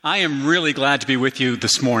I am really glad to be with you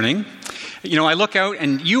this morning. You know, I look out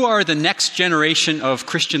and you are the next generation of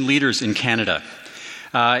Christian leaders in Canada.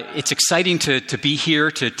 It's exciting to be here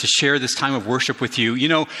to share this time of worship with you. You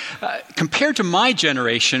know, compared to my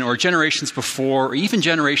generation or generations before, or even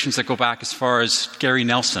generations that go back as far as Gary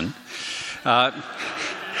Nelson,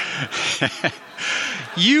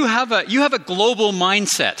 you have a global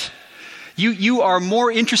mindset. You are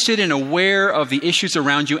more interested and aware of the issues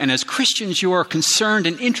around you, and as Christians, you are concerned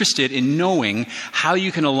and interested in knowing how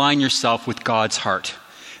you can align yourself with God's heart,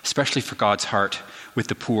 especially for God's heart with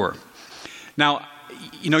the poor. Now,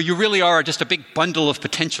 you know, you really are just a big bundle of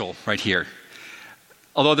potential right here.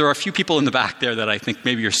 Although there are a few people in the back there that I think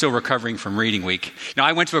maybe you're still recovering from reading week. Now,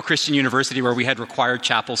 I went to a Christian university where we had required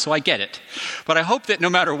chapel, so I get it. But I hope that no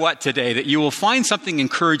matter what today, that you will find something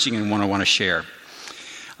encouraging in what I want to share.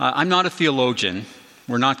 I'm not a theologian.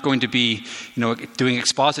 We're not going to be, doing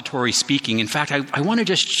expository speaking. In fact, I want to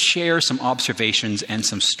just share some observations and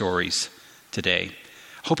some stories today.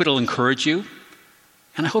 Hope it'll encourage you,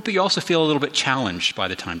 and I hope that you also feel a little bit challenged by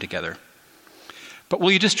the time together. But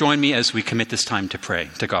will you just join me as we commit this time to pray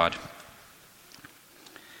to God?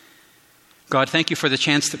 God, thank you for the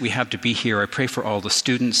chance that we have to be here. I pray for all the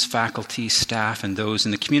students, faculty, staff, and those in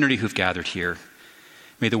the community who've gathered here.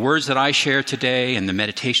 May the words that I share today and the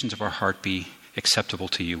meditations of our heart be acceptable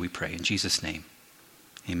to you, we pray. In Jesus' name,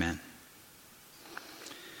 amen.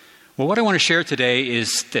 Well, what I want to share today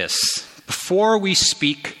is this. Before we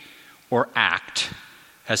speak or act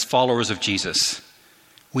as followers of Jesus,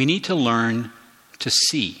 we need to learn to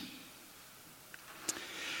see.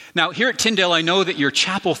 Now, here at Tyndale, I know that your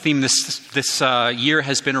chapel theme this year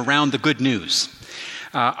has been around the good news.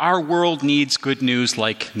 Our world needs good news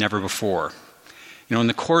like never before. You know, in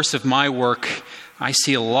the course of my work, I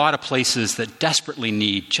see a lot of places that desperately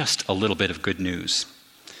need just a little bit of good news.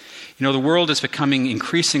 You know, the world is becoming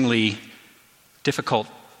increasingly difficult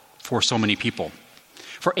for so many people.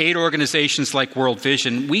 For aid organizations like World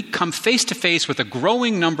Vision, we come face to face with a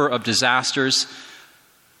growing number of disasters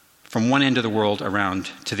from one end of the world around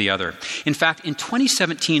to the other. In fact, in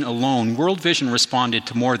 2017 alone, World Vision responded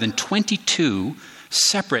to more than 22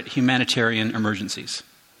 separate humanitarian emergencies.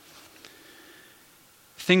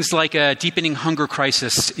 Things like a deepening hunger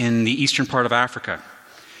crisis in the eastern part of Africa,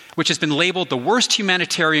 which has been labeled the worst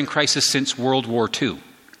humanitarian crisis since World War II.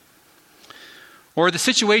 Or the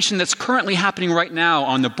situation that's currently happening right now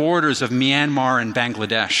on the borders of Myanmar and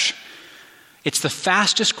Bangladesh. It's the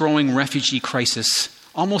fastest growing refugee crisis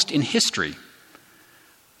almost in history,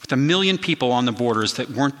 with 1 million people on the borders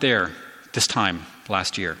that weren't there this time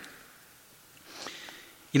last year.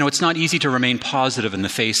 You know, it's not easy to remain positive in the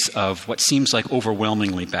face of what seems like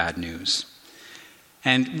overwhelmingly bad news.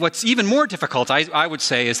 And what's even more difficult, I would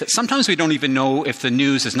say, is that sometimes we don't even know if the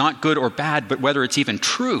news is not good or bad, but whether it's even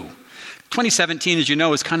true. 2017, as you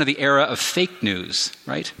know, is kind of the era of fake news,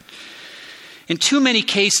 right? In too many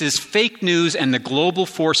cases, fake news and the global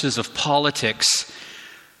forces of politics,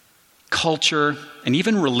 culture, and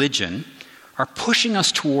even religion are pushing us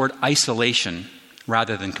toward isolation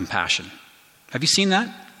rather than compassion. Have you seen that?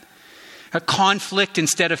 A conflict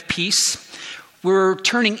instead of peace. We're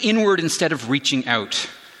turning inward instead of reaching out,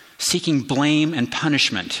 seeking blame and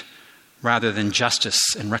punishment rather than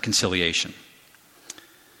justice and reconciliation.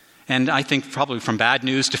 And I think probably from bad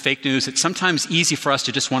news to fake news, it's sometimes easy for us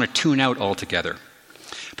to just want to tune out altogether.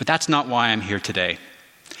 But that's not why I'm here today.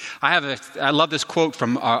 I love this quote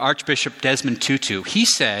from Archbishop Desmond Tutu. He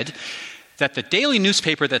said that the daily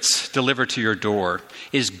newspaper that's delivered to your door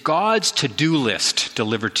is God's to-do list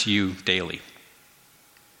delivered to you daily.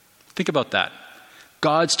 Think about that.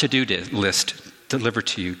 God's to-do list delivered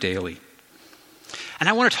to you daily. And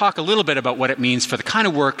I want to talk a little bit about what it means for the kind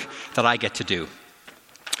of work that I get to do.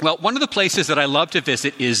 Well, one of the places that I love to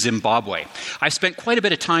visit is Zimbabwe. I've spent quite a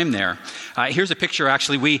bit of time there. Here's a picture,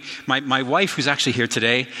 actually. My wife, who's actually here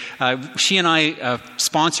today, she and I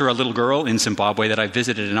sponsor a little girl in Zimbabwe that I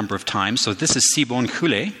visited a number of times. So this is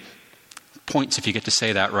Sibonkhule. Points if you get to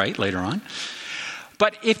say that right later on.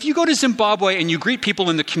 But if you go to Zimbabwe and you greet people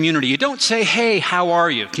in the community, you don't say, "Hey, how are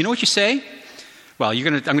you?" Do you know what you say? Well,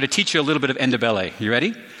 I'm going to teach you a little bit of Ndebele. You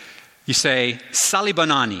ready? You say,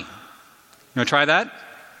 "Salibanani." You want to try that?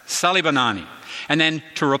 Salibanani. And then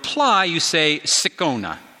to reply, you say,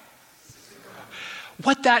 "Sikona."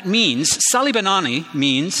 What that means, Salibanani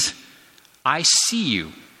means, "I see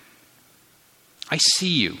you." I see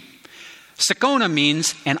you. Sikona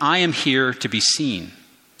means, "and I am here to be seen."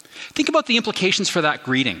 Think about the implications for that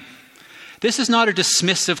greeting. This is not a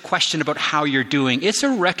dismissive question about how you're doing. It's a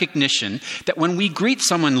recognition that when we greet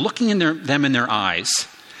someone looking them in their eyes,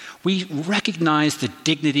 we recognize the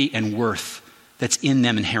dignity and worth that's in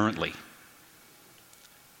them inherently.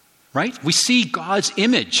 Right? We see God's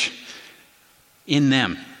image in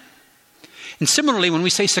them. And similarly, when we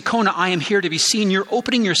say, Sakona, I am here to be seen, you're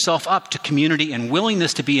opening yourself up to community and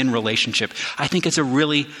willingness to be in relationship. I think it's a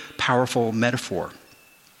really powerful metaphor.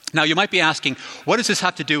 Now, you might be asking, what does this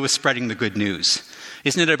have to do with spreading the good news?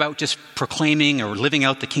 Isn't it about just proclaiming or living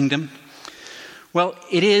out the kingdom? Well,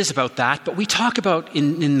 it is about that, but we talk about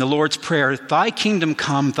in the Lord's Prayer, thy kingdom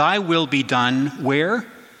come, thy will be done, where?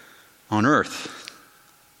 On earth,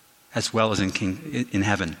 as well as in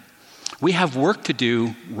heaven. We have work to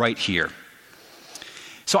do right here.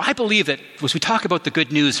 So I believe that as we talk about the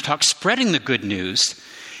good news, spreading the good news,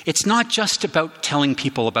 it's not just about telling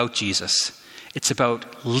people about Jesus. It's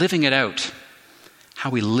about living it out, how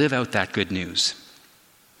we live out that good news.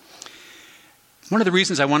 One of the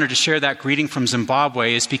reasons I wanted to share that greeting from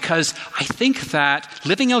Zimbabwe is because I think that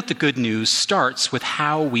living out the good news starts with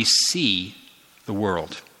how we see the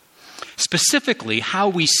world. Specifically, how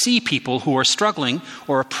we see people who are struggling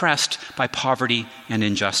or oppressed by poverty and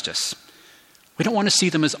injustice. We don't want to see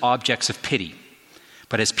them as objects of pity,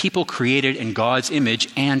 but as people created in God's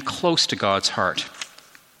image and close to God's heart.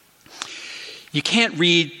 You can't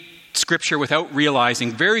read Scripture without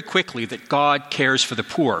realizing very quickly that God cares for the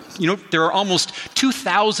poor. You know, there are almost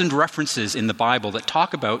 2,000 references in the Bible that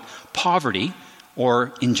talk about poverty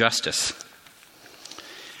or injustice.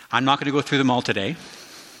 I'm not going to go through them all today.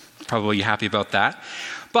 Probably happy about that.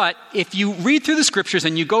 But if you read through the Scriptures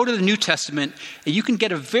and you go to the New Testament, you can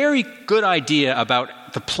get a very good idea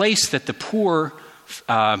about the place that the poor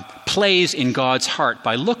plays in God's heart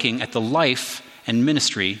by looking at the life and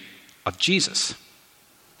ministry of Jesus.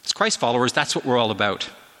 As Christ followers, that's what we're all about.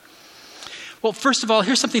 Well, first of all,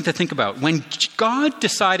 here's something to think about. When God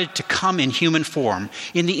decided to come in human form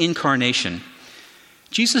in the incarnation,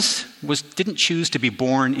 Jesus didn't choose to be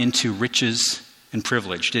born into riches and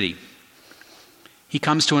privilege, did he? He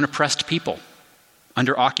comes to an oppressed people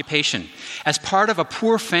under occupation as part of a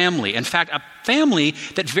poor family. In fact, a family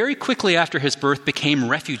that very quickly after his birth became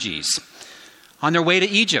refugees. On their way to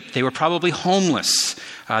Egypt, they were probably homeless.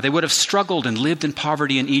 They would have struggled and lived in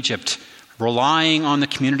poverty in Egypt, relying on the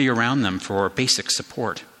community around them for basic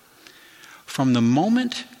support. From the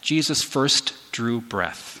moment Jesus first drew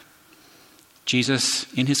breath,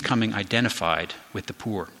 Jesus, in his coming, identified with the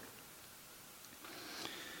poor.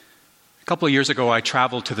 A couple of years ago, I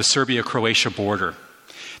traveled to the Serbia-Croatia border.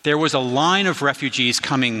 There was a line of refugees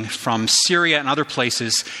coming from Syria and other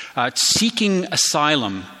places seeking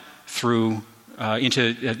asylum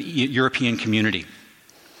into the European community.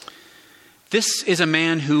 This is a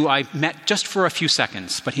man who I met just for a few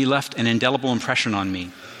seconds, but he left an indelible impression on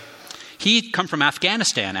me. He'd come from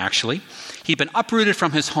Afghanistan, actually. He'd been uprooted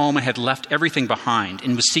from his home and had left everything behind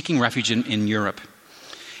and was seeking refuge in Europe.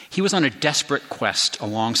 He was on a desperate quest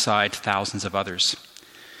alongside thousands of others.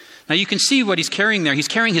 Now you can see what he's carrying there. He's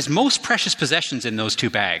carrying his most precious possessions in those 2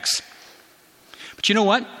 bags. But you know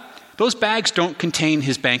what? Those bags don't contain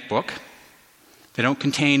his bank book. They don't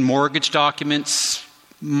contain mortgage documents,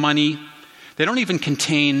 money. They don't even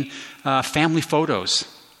contain family photos.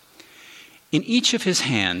 In each of his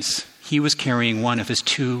hands, he was carrying one of his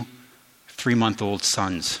 2 3-month-old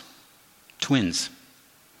sons, twins,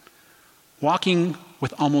 walking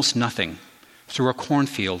with almost nothing through a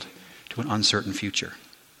cornfield to an uncertain future.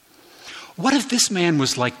 What if this man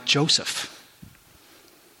was like Joseph?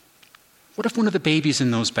 What if one of the babies in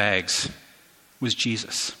those bags was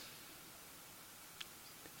Jesus?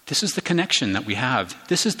 This is the connection that we have.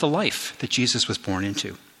 This is the life that Jesus was born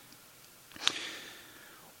into.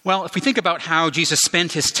 Well, if we think about how Jesus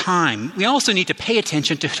spent his time, we also need to pay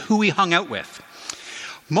attention to who he hung out with.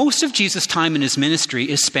 Most of Jesus' time in his ministry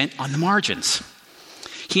is spent on the margins.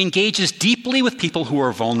 He engages deeply with people who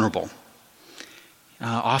are vulnerable,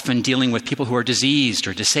 often dealing with people who are diseased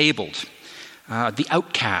or disabled, the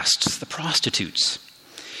outcasts, the prostitutes.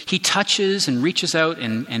 He touches and reaches out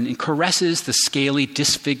and caresses the scaly,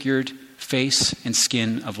 disfigured face and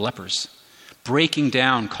skin of lepers, breaking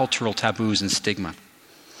down cultural taboos and stigma.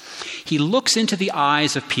 He looks into the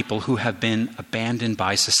eyes of people who have been abandoned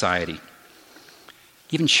by society,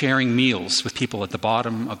 even sharing meals with people at the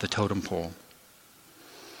bottom of the totem pole.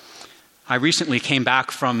 I recently came back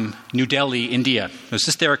from New Delhi, India. I was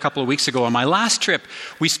just there a couple of weeks ago. On my last trip,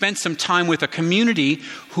 we spent some time with a community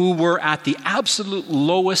who were at the absolute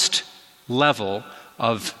lowest level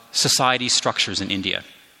of society structures in India.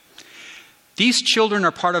 These children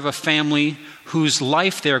are part of a family whose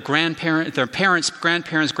life their parents,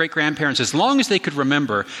 grandparents, great-grandparents, as long as they could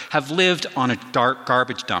remember, have lived on a dark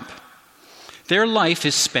garbage dump. Their life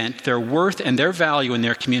is spent, their worth and their value in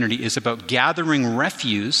their community is about gathering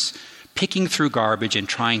refuse, picking through garbage and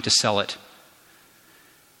trying to sell it.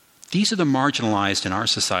 These are the marginalized in our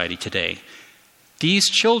society today. These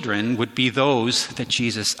children would be those that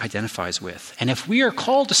Jesus identifies with. And if we are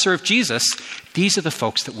called to serve Jesus, these are the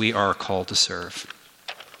folks that we are called to serve.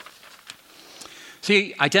 So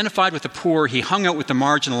he identified with the poor, he hung out with the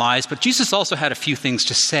marginalized, but Jesus also had a few things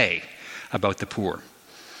to say about the poor.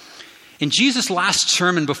 In Jesus' last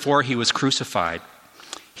sermon before he was crucified,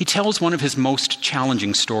 he tells one of his most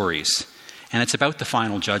challenging stories, and it's about the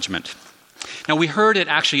final judgment. Now, we heard it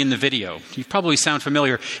actually in the video. You probably sound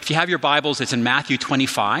familiar. If you have your Bibles, it's in Matthew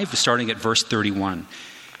 25, starting at verse 31.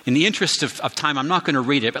 In the interest of time, I'm not going to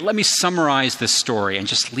read it, but let me summarize this story and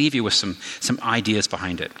just leave you with some ideas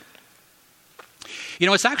behind it. You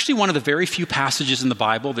know, it's actually one of the very few passages in the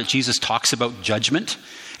Bible that Jesus talks about judgment.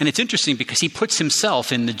 And it's interesting because he puts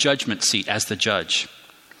himself in the judgment seat as the judge.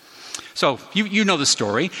 So, you know the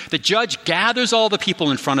story. The judge gathers all the people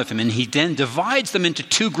in front of him, and he then divides them into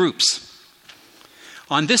two groups.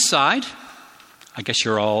 On this side, I guess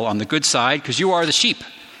you're all on the good side because you are the sheep.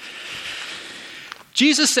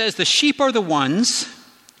 Jesus says the sheep are the ones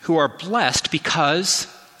who are blessed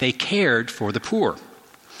because they cared for the poor.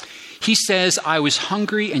 He says, I was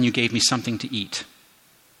hungry and you gave me something to eat.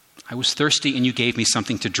 I was thirsty and you gave me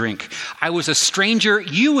something to drink. I was a stranger,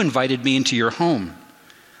 you invited me into your home.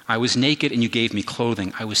 I was naked and you gave me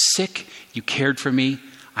clothing. I was sick, you cared for me.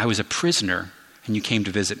 I was a prisoner and you came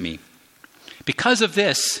to visit me. Because of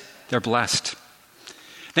this, they're blessed.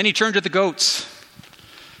 Then he turned to the goats.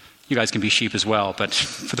 You guys can be sheep as well, but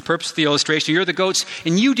for the purpose of the illustration, you're the goats,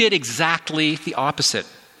 and you did exactly the opposite.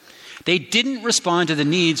 They didn't respond to the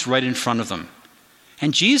needs right in front of them.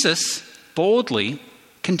 And Jesus boldly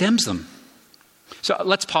condemns them. So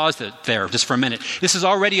let's pause there just for a minute. This is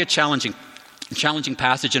already a challenging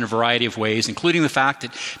passage in a variety of ways, including the fact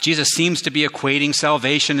that Jesus seems to be equating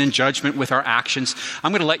salvation and judgment with our actions.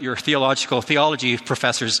 I'm going to let your theology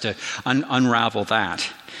professors to unravel that,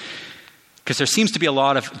 because there seems to be a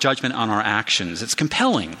lot of judgment on our actions. It's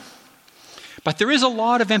compelling. But there is a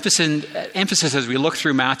lot of emphasis as we look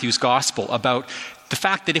through Matthew's gospel about the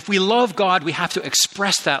fact that if we love God, we have to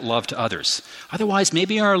express that love to others. Otherwise,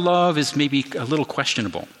 maybe our love is maybe a little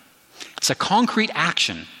questionable. It's a concrete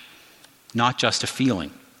action, not just a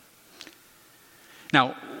feeling.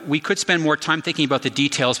 Now, we could spend more time thinking about the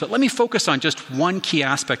details, but let me focus on just one key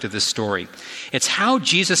aspect of this story. It's how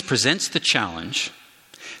Jesus presents the challenge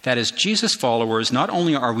that as Jesus followers, not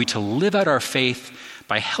only are we to live out our faith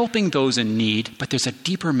by helping those in need, but there's a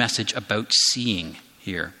deeper message about seeing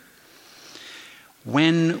here.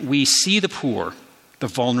 When we see the poor, the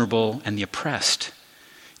vulnerable, and the oppressed,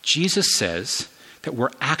 Jesus says that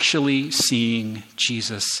we're actually seeing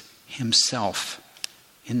Jesus himself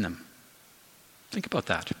in them. Think about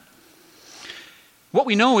that. What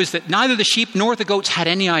we know is that neither the sheep nor the goats had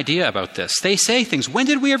any idea about this. They say things, when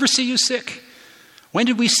did we ever see you sick? When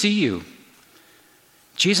did we see you?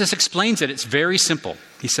 Jesus explains it. It's very simple.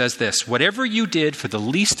 He says this, whatever you did for the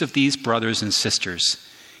least of these brothers and sisters,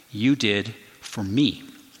 you did for me.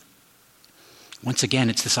 Once again,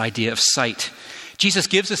 it's this idea of sight. Jesus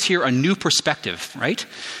gives us here a new perspective, right?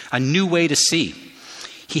 A new way to see.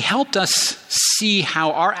 He helped us see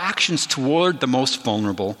how our actions toward the most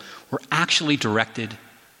vulnerable were actually directed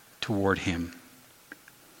toward him.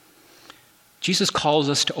 Jesus calls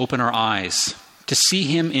us to open our eyes, to see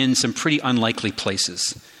him in some pretty unlikely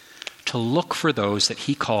places, to look for those that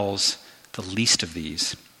he calls the least of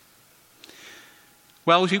these.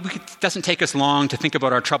 Well, it doesn't take us long to think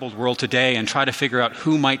about our troubled world today and try to figure out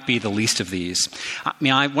who might be the least of these.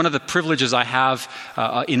 One of the privileges I have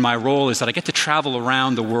in my role is that I get to travel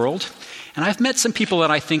around the world, and I've met some people that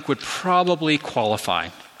I think would probably qualify.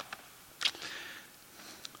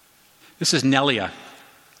 This is Nelia.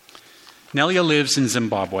 Nelia lives in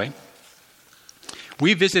Zimbabwe.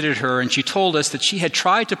 We visited her, and she told us that she had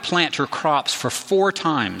tried to plant her crops for 4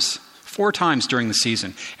 times during the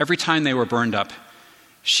season, every time they were burned up.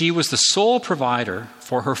 She was the sole provider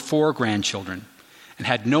for her 4 grandchildren and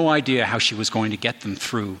had no idea how she was going to get them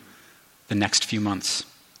through the next few months.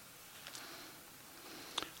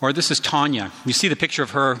 Or this is Tanya. You see the picture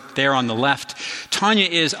of her there on the left. Tanya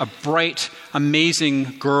is a bright,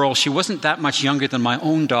 amazing girl. She wasn't that much younger than my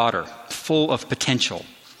own daughter, full of potential.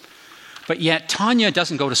 But yet Tanya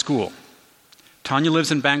doesn't go to school. Tanya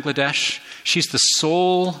lives in Bangladesh. She's the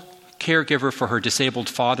sole caregiver for her disabled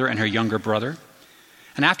father and her younger brother.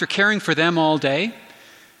 And after caring for them all day,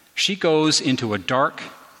 she goes into a dark,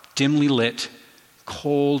 dimly lit,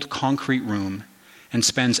 cold concrete room and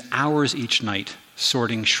spends hours each night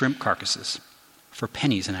sorting shrimp carcasses for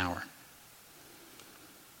pennies an hour.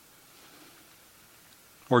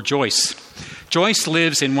 or Joyce. Joyce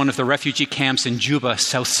lives in one of the refugee camps in Juba,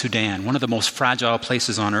 South Sudan, one of the most fragile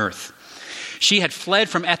places on earth. She had fled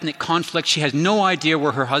from ethnic conflict. She had no idea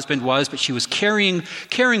where her husband was, but she was caring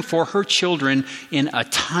for her children in a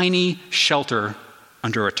tiny shelter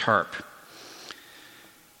under a tarp.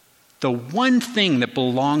 The one thing that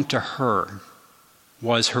belonged to her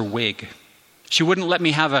was her wig. She wouldn't let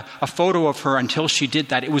me have a photo of her until she did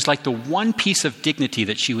that. It was like the one piece of dignity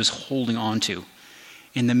that she was holding on to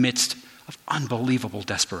in the midst of unbelievable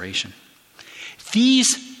desperation.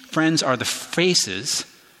 These, friends, are the faces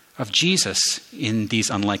of Jesus in these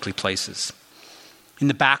unlikely places. In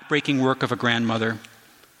the back-breaking work of a grandmother,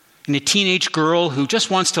 in a teenage girl who just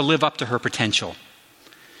wants to live up to her potential,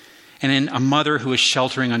 and in a mother who is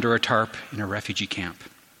sheltering under a tarp in a refugee camp.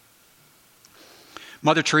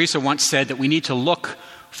 Mother Teresa once said that we need to look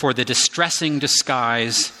for the distressing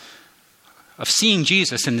disguise of seeing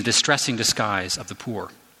Jesus in the distressing disguise of the poor.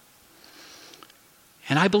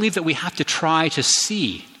 And I believe that we have to try to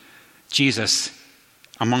see Jesus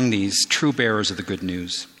among these true bearers of the good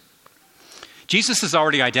news. Jesus has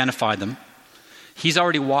already identified them. He's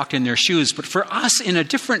already walked in their shoes. But for us, in a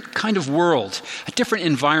different kind of world, a different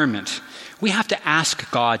environment, we have to ask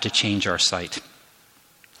God to change our sight.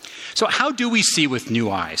 So how do we see with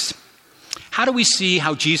new eyes? How do we see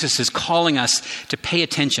how Jesus is calling us to pay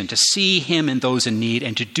attention, to see him and those in need,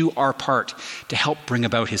 and to do our part to help bring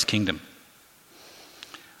about his kingdom?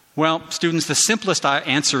 Well, students, the simplest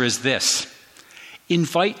answer is this.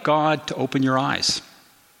 Invite God to open your eyes.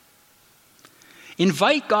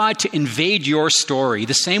 Invite God to invade your story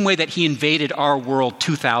the same way that he invaded our world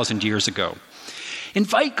 2,000 years ago.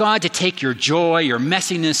 Invite God to take your joy, your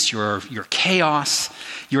messiness, your chaos,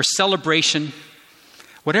 your celebration,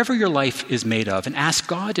 whatever your life is made of, and ask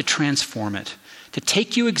God to transform it, to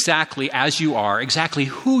take you exactly as you are, exactly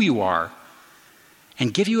who you are,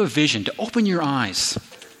 and give you a vision, to open your eyes,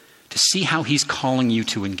 to see how he's calling you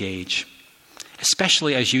to engage,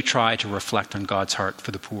 especially as you try to reflect on God's heart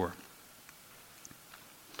for the poor.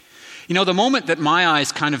 You know, the moment that my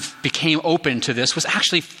eyes kind of became open to this was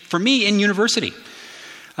actually for me in university.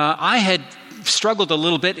 I had struggled a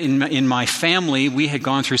little bit in my family. We had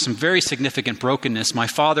gone through some very significant brokenness. My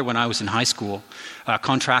father, when I was in high school,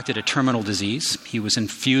 contracted a terminal disease. He was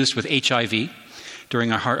infused with HIV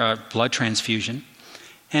during a blood transfusion.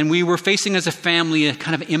 And we were facing as a family a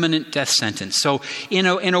kind of imminent death sentence. So in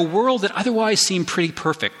a world that otherwise seemed pretty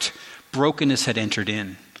perfect, brokenness had entered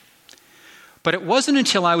in. But it wasn't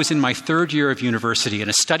until I was in my third year of university in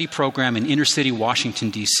a study program in inner city Washington,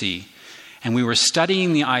 D.C., and we were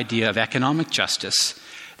studying the idea of economic justice,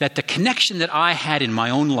 that the connection that I had in my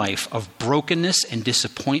own life of brokenness and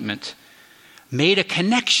disappointment made a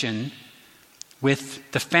connection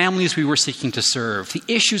with the families we were seeking to serve, the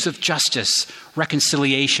issues of justice,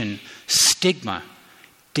 reconciliation, stigma,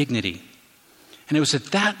 dignity. And it was at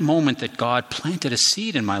that moment that God planted a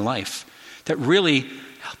seed in my life that really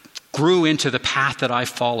grew into the path that I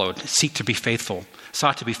followed, sought to be faithful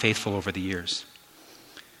over the years.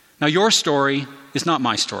 Now, your story is not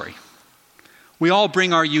my story. We all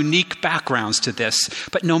bring our unique backgrounds to this,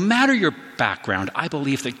 but no matter your background, I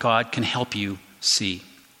believe that God can help you see.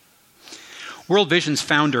 World Vision's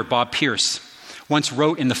founder, Bob Pierce, once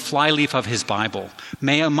wrote in the flyleaf of his Bible,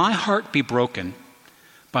 "May my heart be broken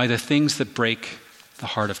by the things that break the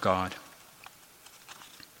heart of God."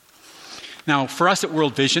 Now, for us at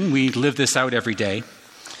World Vision, we live this out every day.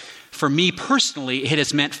 For me personally, it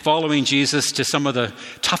has meant following Jesus to some of the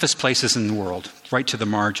toughest places in the world, right to the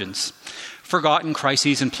margins. Forgotten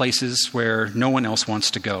crises and places where no one else wants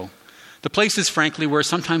to go. The places, frankly, where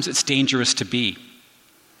sometimes it's dangerous to be.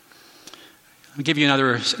 I'll give you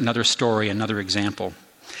another story, another example.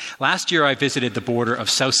 Last year, I visited the border of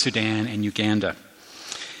South Sudan and Uganda.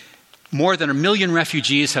 More than 1 million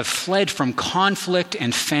refugees have fled from conflict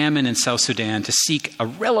and famine in South Sudan to seek a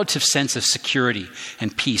relative sense of security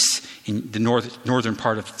and peace in the northern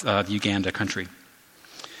part of the Uganda country.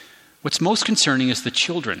 What's most concerning is the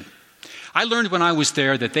children. I learned when I was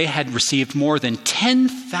there that they had received more than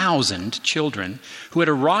 10,000 children who had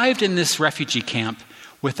arrived in this refugee camp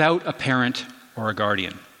without a parent or a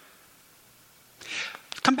guardian.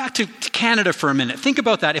 Come back to Canada for a minute. Think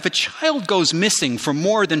about that. If a child goes missing for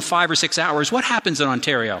more than 5 or 6 hours, what happens in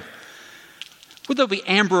Ontario? Well, there'll be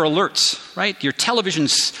Amber Alerts, right? Your television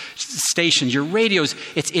stations, your radios,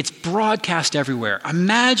 it's broadcast everywhere.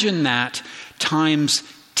 Imagine that times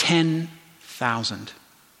 10,000.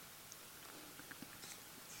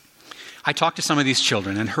 I talked to some of these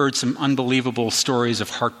children and heard some unbelievable stories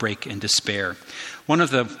of heartbreak and despair. One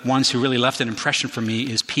of the ones who really left an impression for me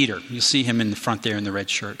is Peter. You'll see him in the front there in the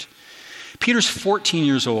red shirt. Peter's 14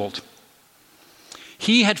 years old.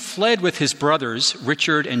 He had fled with his brothers,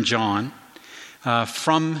 Richard and John,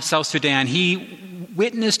 from South Sudan. He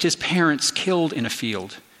witnessed his parents killed in a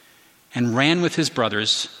field and ran with his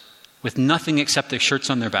brothers with nothing except their shirts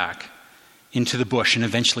on their back into the bush and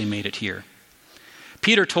eventually made it here.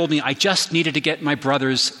 Peter told me, I just needed to get my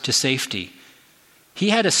brothers to safety. He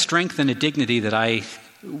had a strength and a dignity that I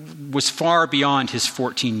was far beyond his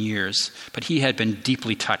 14 years, but he had been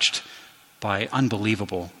deeply touched by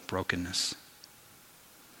unbelievable brokenness.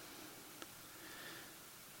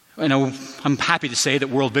 I know I'm happy to say that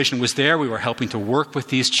World Vision was there. We were helping to work with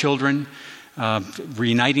these children,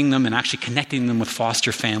 reuniting them and actually connecting them with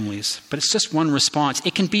foster families. But it's just one response.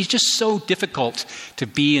 It can be just so difficult to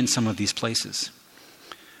be in some of these places.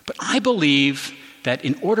 But I believe that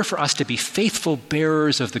in order for us to be faithful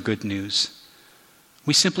bearers of the good news,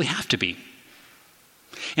 we simply have to be.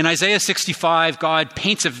 In Isaiah 65, God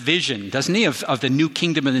paints a vision, doesn't he, of the new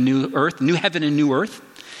kingdom and the new earth, new heaven and new earth.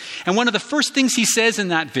 And one of the first things he says in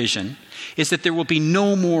that vision is that there will be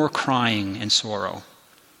no more crying and sorrow.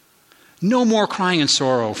 No more crying and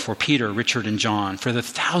sorrow for Peter, Richard, and John, for the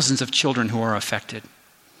thousands of children who are affected.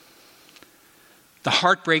 The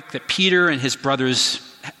heartbreak that Peter and his brothers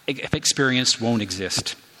have experienced won't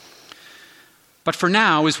exist. But for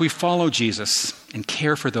now, as we follow Jesus and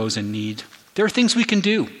care for those in need, there are things we can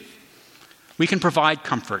do. We can provide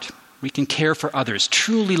comfort. We can care for others,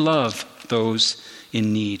 truly love those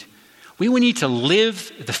in need. We will need to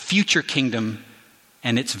live the future kingdom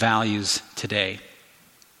and its values today.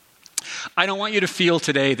 I don't want you to feel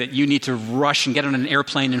today that you need to rush and get on an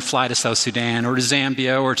airplane and fly to South Sudan or to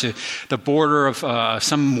Zambia or to the border of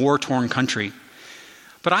some war-torn country.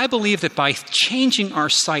 But I believe that by changing our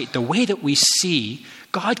sight, the way that we see,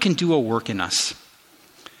 God can do a work in us.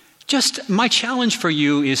 Just my challenge for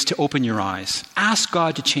you is to open your eyes. Ask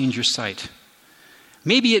God to change your sight.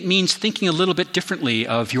 Maybe it means thinking a little bit differently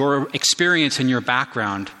of your experience and your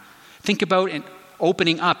background. Think about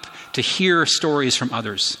opening up to hear stories from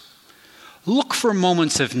others. Look for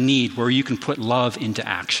moments of need where you can put love into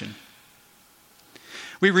action.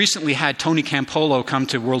 We recently had Tony Campolo come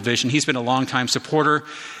to World Vision. He's been a longtime supporter,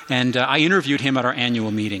 and I interviewed him at our annual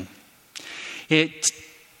meeting.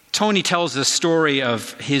 Tony tells the story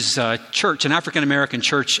of his church, an African-American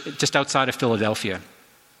church just outside of Philadelphia.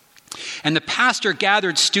 And the pastor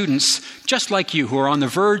gathered students just like you who are on the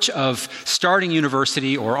verge of starting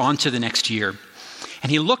university or on to the next year.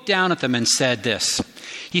 And he looked down at them and said this.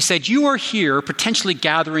 He said, you are here potentially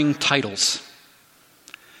gathering titles.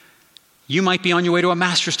 You might be on your way to a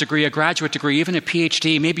master's degree, a graduate degree, even a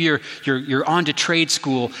PhD. Maybe you're on to trade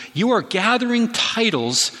school. You are gathering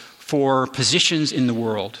titles for positions in the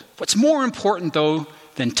world. What's more important, though,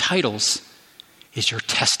 than titles is your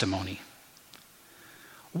testimony.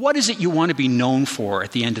 What is it you want to be known for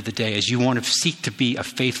at the end of the day as you want to seek to be a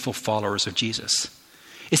faithful followers of Jesus?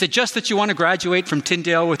 Is it just that you want to graduate from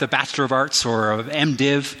Tyndale with a Bachelor of Arts or an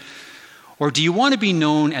MDiv? Or do you want to be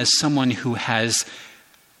known as someone who has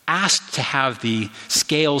asked to have the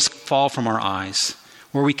scales fall from our eyes,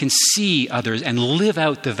 where we can see others and live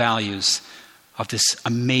out the values of this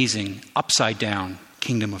amazing, upside-down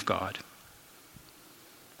kingdom of God?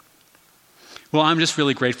 Well, I'm just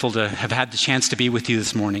really grateful to have had the chance to be with you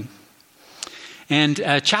this morning. And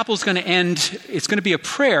chapel's going to end, it's going to be a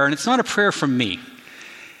prayer, and it's not a prayer from me.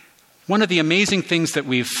 One of the amazing things that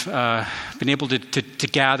we've been able to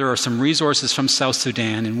gather are some resources from South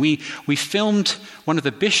Sudan, and we filmed one of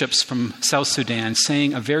the bishops from South Sudan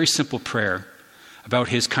saying a very simple prayer about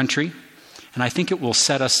his country, and I think it will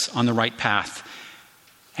set us on the right path.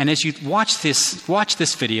 And as you watch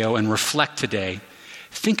this video and reflect today,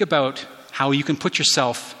 think about how you can put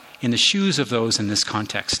yourself in the shoes of those in this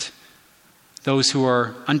context. Those who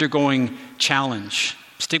are undergoing challenge,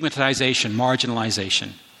 stigmatization,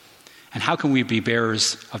 marginalization. And how can we be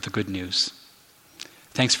bearers of the good news?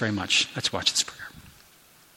 Thanks very much. Let's watch this prayer.